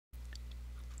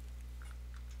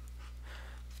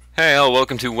Hey all,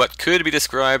 welcome to what could be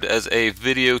described as a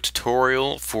video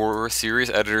tutorial for Series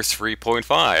Editor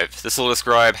 3.5. This will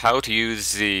describe how to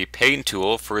use the Paint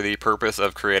tool for the purpose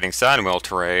of creating Sandwhale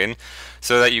terrain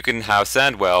so that you can have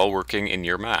Sandwhale working in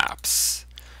your maps.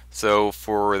 So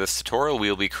for this tutorial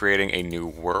we'll be creating a new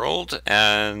world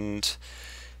and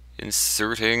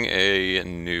inserting a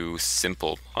new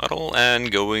simple model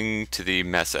and going to the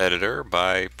Mess Editor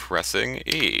by pressing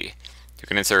E. You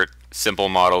can insert simple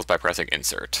models by pressing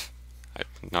Insert. I'm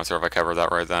not sure if I covered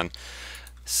that right then.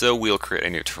 So we'll create a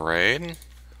new terrain.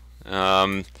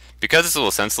 Because this will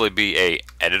essentially be a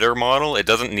editor model, it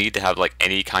doesn't need to have like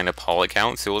any kind of poly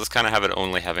count, so we'll just kind of have it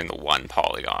only having the one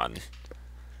polygon.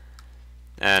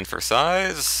 And for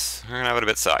size, we're going to have it a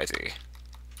bit sizey.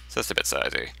 Just a bit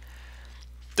sizey.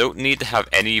 Don't need to have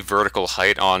any vertical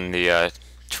height on the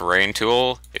terrain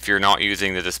tool if you're not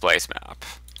using the Displace map.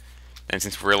 And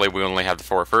since really we only have the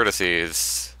 4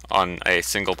 vertices on a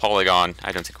single polygon,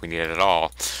 I don't think we need it at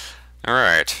all.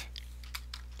 Alright.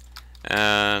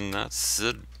 And that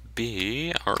should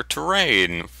be our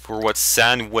terrain for what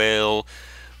Sandwhale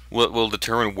will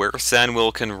determine where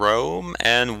Sandwhale can roam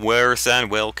and where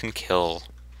Sandwhale can kill.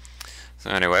 So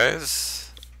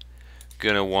anyways,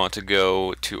 gonna want to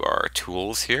go to our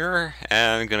tools here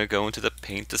and gonna go into the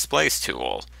Paint Displace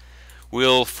tool.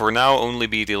 We'll for now only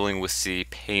be dealing with the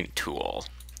Paint tool,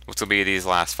 which will be these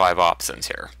last 5 options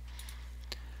here.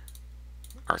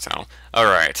 Arsenal.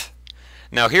 Alright.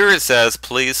 Now here it says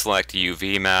please select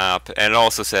UV map, and it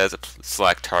also says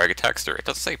select target texture. It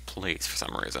doesn't say please for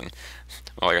some reason.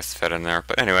 Well, I guess it fit in there.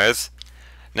 But anyways,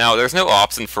 now there's no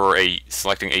option for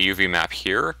selecting a UV map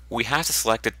here. We have to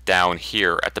select it down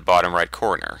here at the bottom right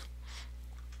corner.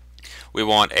 We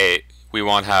want to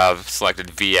have selected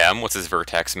VM, which is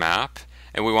vertex map,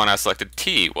 and we want to have selected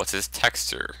T, which is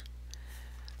texture.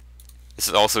 This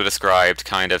is also described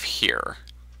kind of here.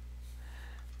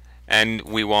 And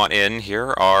we want in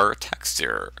here our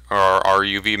texture, or our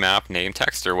UV map named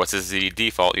texture, which is the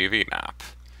default UV map.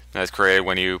 That's created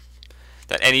when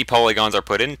that any polygons are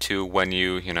put into when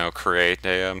you create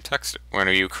a texture, when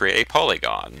you create a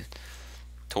polygon.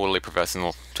 Totally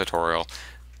professional tutorial.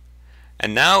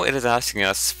 And now it is asking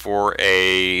us for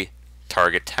a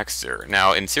target texture.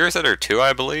 Now in Series Editor 2,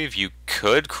 I believe you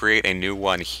could create a new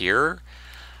one here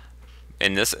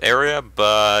in this area,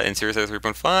 but in Series Editor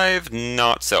 3.5,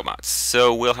 not so much.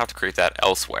 So we'll have to create that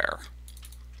elsewhere.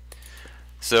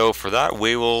 So for that,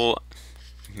 we will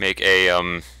make a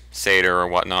shader or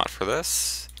whatnot for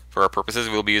this. For our purposes,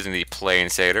 we'll be using the plain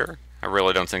shader. I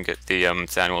really don't think the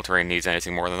Sandwhale terrain needs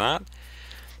anything more than that.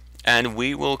 And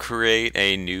we will create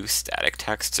a new static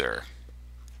texture.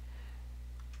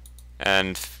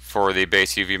 And for the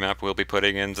base UV map, we'll be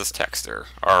putting in this texture,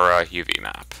 our UV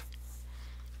map.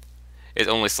 It's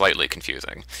only slightly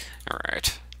confusing.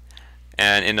 Alright.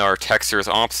 And in our textures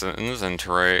options and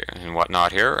terrain and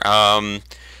whatnot here, to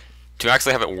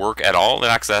actually have it work at all, it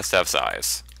actually has to have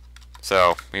size.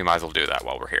 So we might as well do that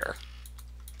while we're here.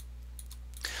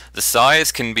 The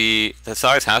size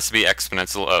has to be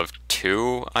exponential of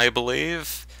 2, I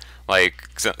believe. Like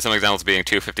some examples being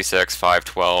 256,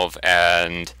 512,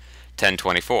 and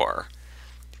 1024.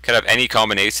 Could have any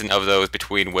combination of those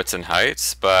between widths and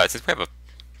heights, but since we have a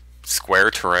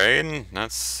square terrain,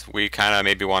 we kind of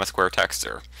maybe want a square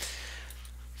texture.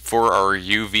 For our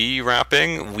UV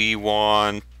wrapping, we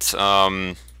want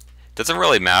doesn't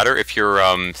really matter if your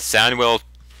Sandwhale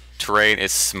terrain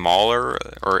is smaller,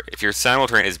 or if your Sandwhale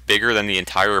terrain is bigger than the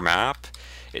entire map,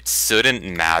 it shouldn't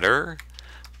matter.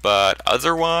 But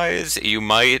otherwise, you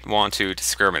might want to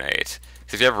discriminate.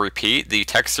 So if you have a repeat, the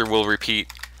texture will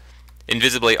repeat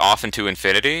invisibly off into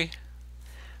infinity.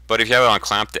 But if you have it on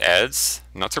clamped edge,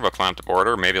 I'm not sure about clamped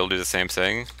border, maybe it'll do the same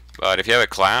thing. But if you have it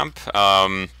clamp,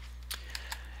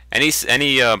 any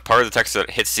part of the text that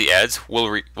hits the edge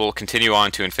will continue on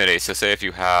to infinity. So say if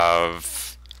you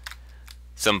have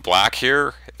some black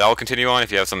here, that will continue on.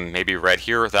 If you have some maybe red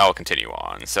here, that will continue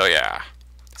on. So yeah,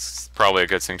 it's probably a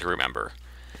good thing to remember.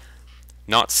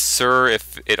 Not sure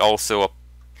if it also,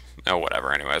 oh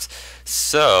whatever. Anyways,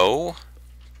 so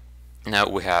now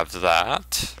we have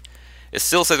that. It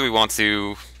still says we want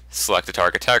to select a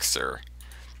target texture.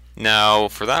 Now,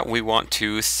 for that, we want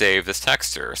to save this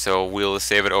texture. So we'll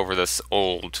save it over this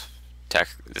old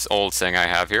thing I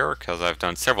have here, because I've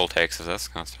done several takes of this.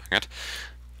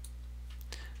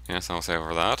 Yes, I'll save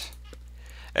over that.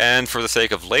 And for the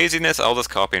sake of laziness, I'll just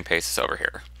copy and paste this over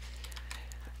here.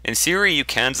 In theory, you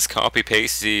can just copy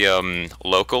paste the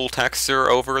local texture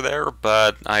over there,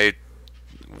 but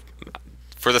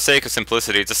for the sake of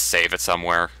simplicity, just save it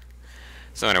somewhere.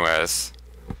 So anyways,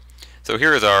 so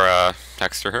here is our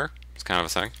texture here. It's kind of a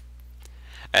thing.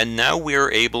 And now we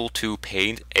are able to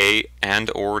paint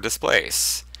and/or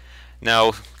displace.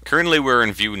 Now, currently we're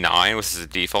in view 9, which is the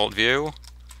default view.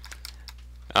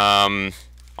 On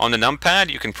the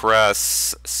numpad, you can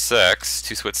press 6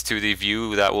 to switch to the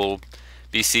view that will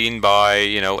be seen by,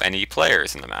 any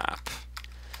players in the map.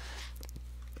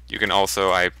 You can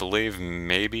also, I believe,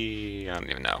 maybe, I don't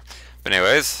even know. But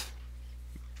anyways,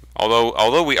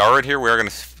 although we are in here, we are going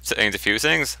to change a few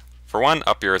things. For one,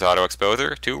 up here is auto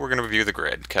exposure. 2, we're going to review the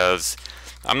grid, because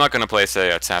I'm not going to place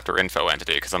a chapter info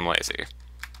entity because I'm lazy.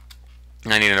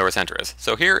 I need to know where center is.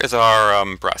 So here is our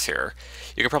brush here.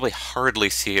 You can probably hardly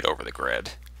see it over the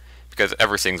grid because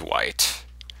everything's white.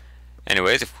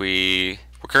 Anyways, we're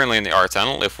currently in the art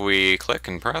channel. If we click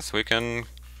and press, we can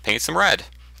paint some red.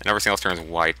 And everything else turns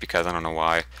white because I don't know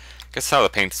why. I guess that's how the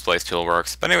paint displace tool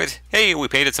works. But anyways, hey, we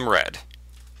painted some red.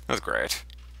 That's great.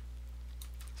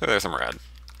 So there's some red.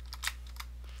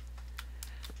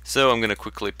 So I'm going to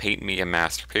quickly paint me a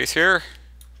masterpiece here.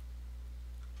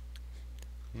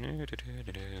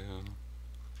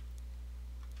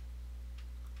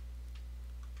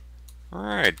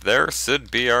 Alright, there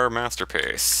should be our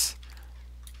masterpiece.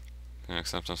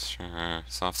 Except it's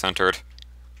soft-centered.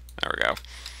 There we go.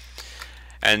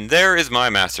 And there is my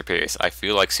masterpiece. I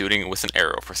feel like shooting it with an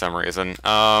arrow for some reason.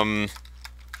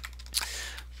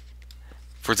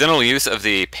 For general use of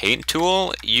the paint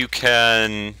tool, you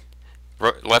can...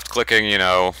 left-clicking,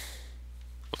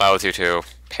 allows you to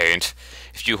paint.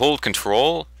 If you hold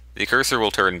Control, the cursor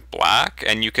will turn black,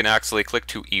 and you can actually click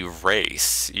to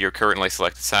erase your currently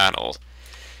selected channel.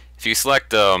 If you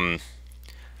select,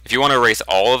 if you want to erase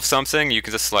all of something, you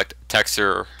can just select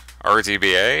Texture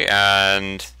RGBA,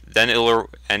 and then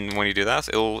and when you do that,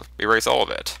 it'll erase all of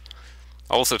it.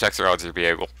 Also, Texture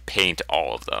RGBA will paint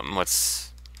all of them, which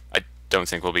I don't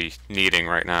think we'll be needing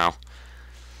right now.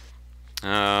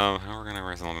 We're going to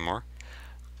erase a little bit more.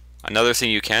 Another thing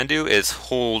you can do is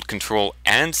hold Control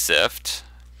and Shift,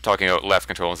 talking about left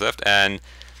Control and Shift, and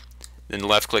then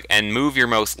left click and move your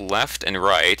mouse left and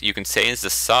right. You can change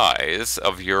the size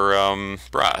of your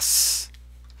brush.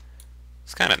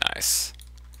 It's kind of nice.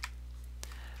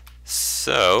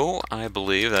 So I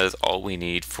believe that is all we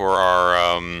need for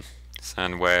our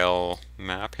Sandwhale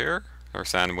map here, or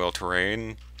Sandwhale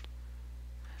terrain,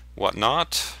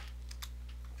 whatnot.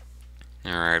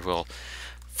 Alright, well,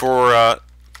 for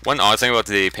one odd thing about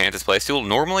the paint displace tool,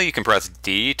 normally you can press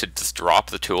D to just drop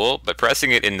the tool, but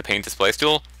pressing it in the paint displace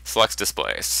tool selects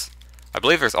displace. I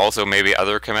believe there's also maybe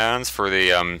other commands for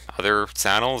the other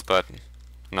channels, but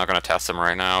I'm not going to test them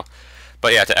right now.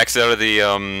 But yeah, to exit out of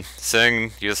the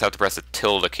thing, you just have to press the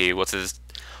tilde key, which is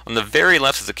on the very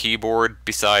left of the keyboard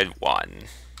beside 1.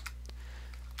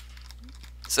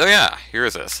 So yeah, here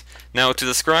is this. Now, to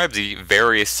describe the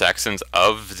various sections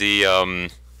of the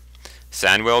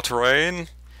Sandwhale terrain,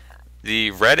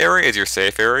 the red area is your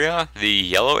safe area. The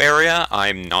yellow area,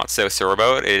 I'm not so sure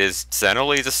about. It is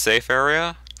generally the safe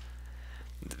area.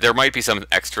 There might be some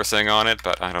extra thing on it,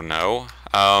 but I don't know.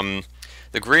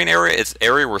 The green area is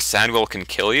area where Sandwhale can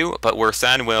kill you, but where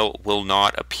Sandwhale will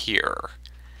not appear.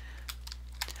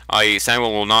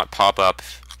 Sandwhale will not pop up.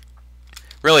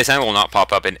 Really, Sandwhale will not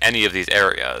pop up in any of these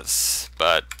areas,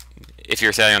 but if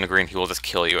you're standing on the green, he will just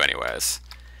kill you anyways.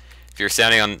 If you're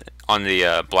standing on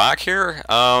the black here,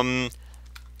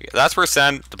 that's where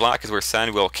the black is where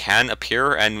Sandwhale can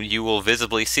appear, and you will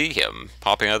visibly see him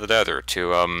popping out of the desert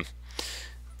to,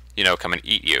 come and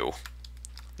eat you.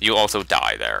 You'll also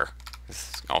die there.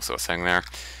 There's also a thing there.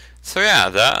 So yeah,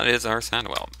 that is our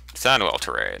Sandwhale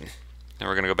terrain. Then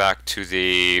we're going to go back to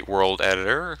the world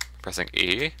editor, pressing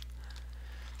E.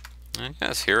 And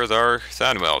yes, here is our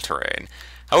Sandwhale terrain.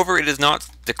 However, it is not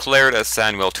declared as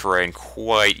Sandwhale terrain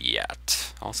quite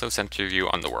yet. Also center view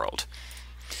on the world.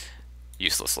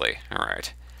 Uselessly.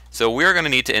 Alright. So we're going to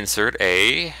need to insert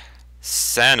a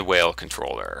Sandwhale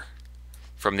controller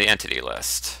from the entity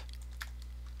list.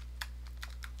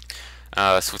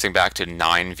 Switching back to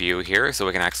 9 view here so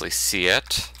we can actually see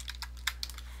it.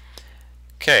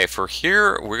 Okay, for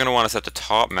here, we're going to want to set the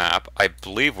top map. I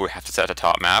believe we have to set the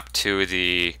top map to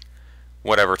the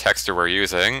whatever texture we're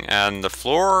using, and the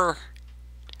floor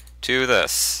to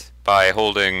this by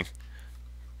holding...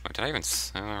 Did I even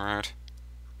say that right?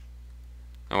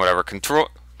 Oh, whatever. Control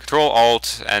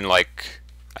Alt and I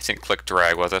think click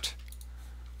drag, was it?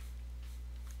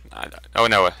 Oh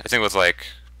no, I think it was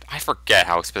I forget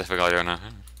how specific I do now.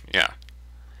 Yeah.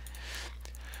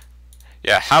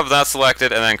 Yeah, have that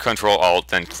selected and then Control Alt,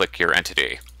 then click your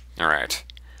entity. Alright.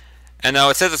 And now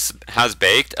it says it has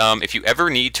baked. If you ever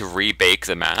need to rebake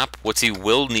the map, what you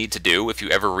will need to do if you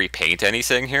ever repaint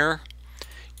anything here,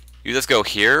 you just go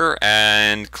here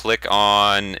and click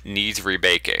on Needs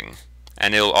Rebaking,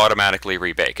 and it'll automatically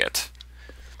rebake it.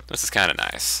 This is kind of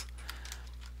nice.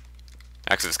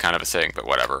 Actually, it's kind of a thing, but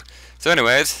whatever. So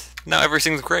anyways, now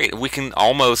everything's great. We can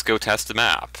almost go test the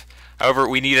map. However,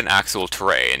 we need an actual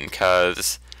terrain,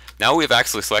 because now we've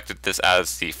actually selected this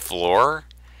as the floor.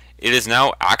 It is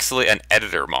now actually an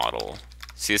editor model.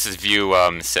 See, this is view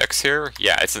 6 here?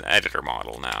 Yeah, it's an editor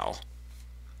model now.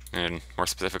 And more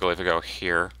specifically, if we go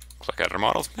here, click editor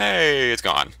models, hey, it's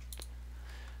gone.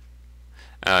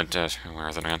 Where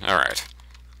is it again? Alright.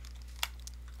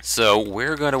 So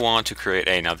we're going to want to create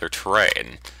another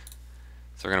terrain.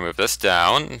 So we're going to move this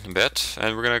down a bit,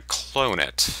 and we're going to clone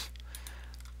it.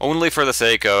 Only for the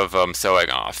sake of showing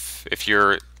off. If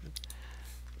you're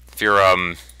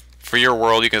for your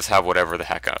world, you can just have whatever the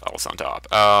heck else on top.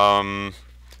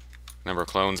 Number of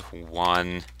clones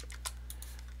 1.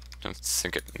 Don't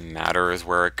think it matters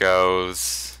where it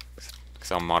goes,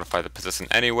 because I'll modify the position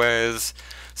anyways.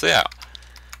 So yeah.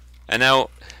 And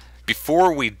now,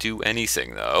 before we do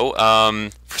anything though,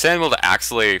 for Sandwhale to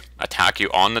actually attack you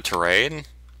on the terrain,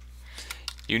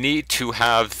 you need to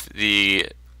have the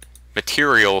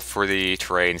material for the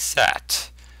terrain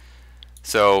set.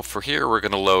 So for here, we're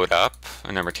going to load up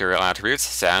under material attributes,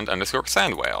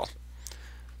 sand_Sandwhale.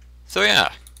 So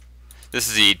yeah, this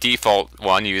is the default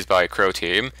one used by Crow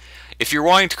Team. If you're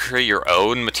wanting to create your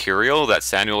own material that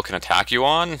Sandwhale can attack you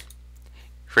on,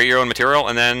 create your own material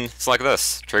and then select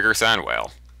this, trigger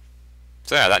Sandwhale.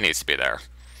 So yeah, that needs to be there.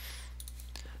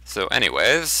 So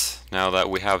anyways, now that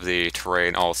we have the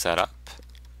terrain all set up,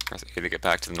 press A to get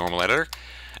back to the normal editor.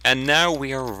 And now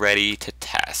we are ready to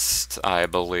test, I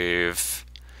believe.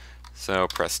 So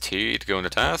press T to go into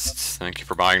tests. Thank you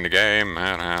for buying the game.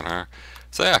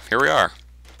 So yeah, here we are.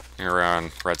 Here we're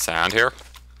on red sand here.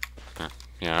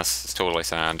 Yes, it's totally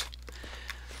sand.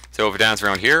 So if we dance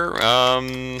around here,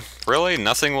 really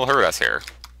nothing will hurt us here.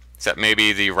 Except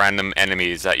maybe the random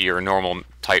enemies that your normal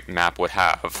type map would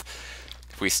have.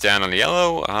 If we stand on the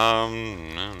yellow,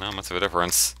 no, not much of a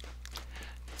difference.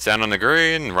 Stand on the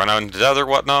green, run out into the desert,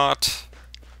 whatnot.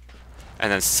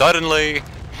 And then suddenly,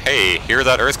 hey, hear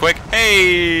that earthquake?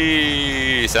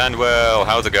 Hey, Sandwhale,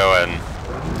 how's it going?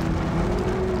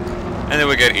 And then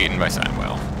we get eaten by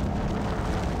Sandwhale.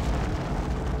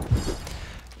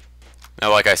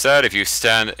 Now, like I said, if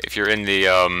you're in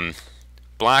the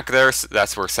black there,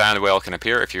 that's where Sandwhale can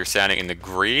appear. If you're standing in the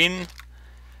green,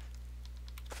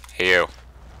 hey you.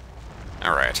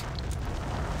 All right.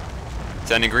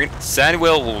 Standing green,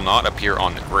 Sandwhale will not appear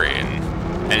on the green,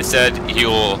 and instead he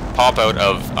will pop out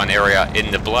of an area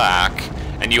in the black,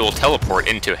 and you will teleport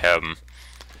into him.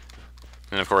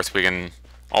 And of course, we can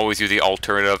always do the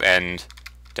alternative and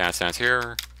dance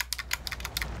here,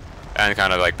 and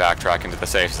kind of like backtrack into the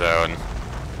safe zone.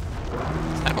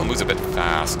 Sandwhale moves a bit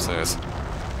fast,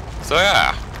 so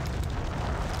yeah.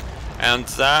 And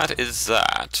that is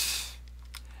that.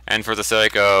 And for the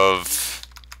sake of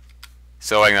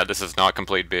showing that this is not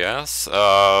complete BS,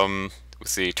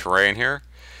 with the terrain here,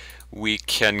 we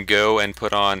can go and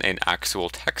put on an actual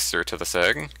texture to the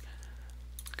thing.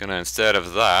 Gonna, instead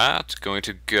of that, going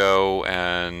to go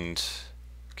and...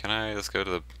 Can I just go to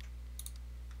the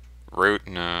root?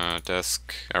 No,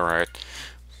 disk. Alright.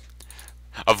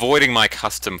 Avoiding my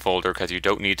custom folder because you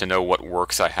don't need to know what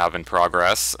works I have in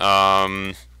progress.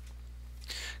 Gonna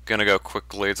go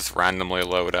quickly, just randomly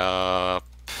load up.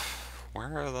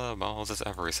 Where are the balls? Is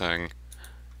everything?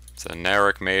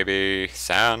 Generic, maybe.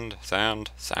 Sand,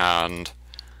 sand, sand.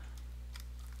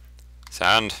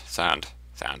 Sand, sand,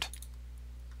 sand.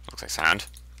 Looks like sand.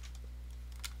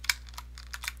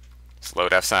 Slow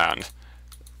def sand.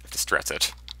 Have to stretch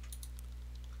it.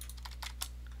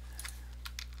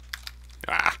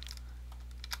 Ah.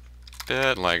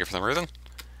 Bit laggy for some reason.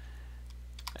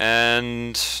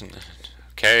 And...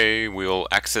 okay, we'll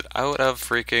exit out of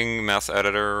freaking mess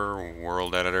editor,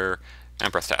 world editor,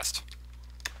 and press test.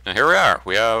 Now here we are.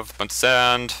 We have a bunch of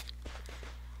sand.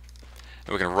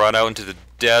 And we can run out into the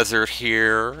desert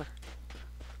here.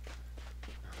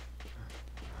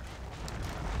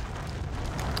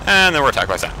 And then we're attacked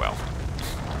by Sandwhale.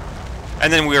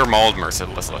 And then we are mauled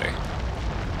mercilessly.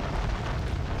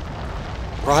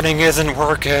 Running isn't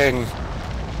working!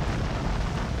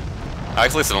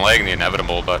 Actually, it's delaying the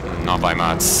inevitable, but not by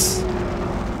much.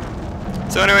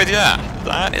 So anyways, yeah,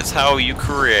 that is how you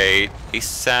create a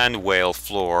Sandwhale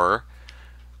floor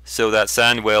so that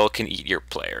Sandwhale can eat your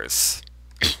players.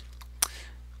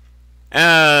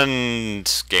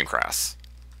 And game crash.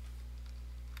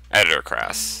 Editor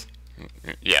crash.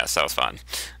 Yes, that was fun.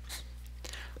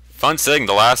 Fun thing,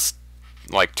 the last,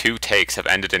 like, 2 takes have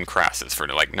ended in crashes for,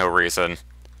 like, no reason.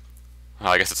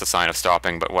 Well, I guess it's a sign of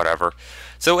stopping, but whatever.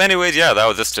 So anyways, yeah, that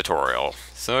was this tutorial.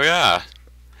 So yeah.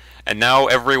 And now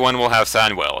everyone will have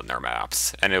Sandwhale in their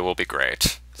maps, and it will be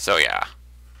great. So yeah.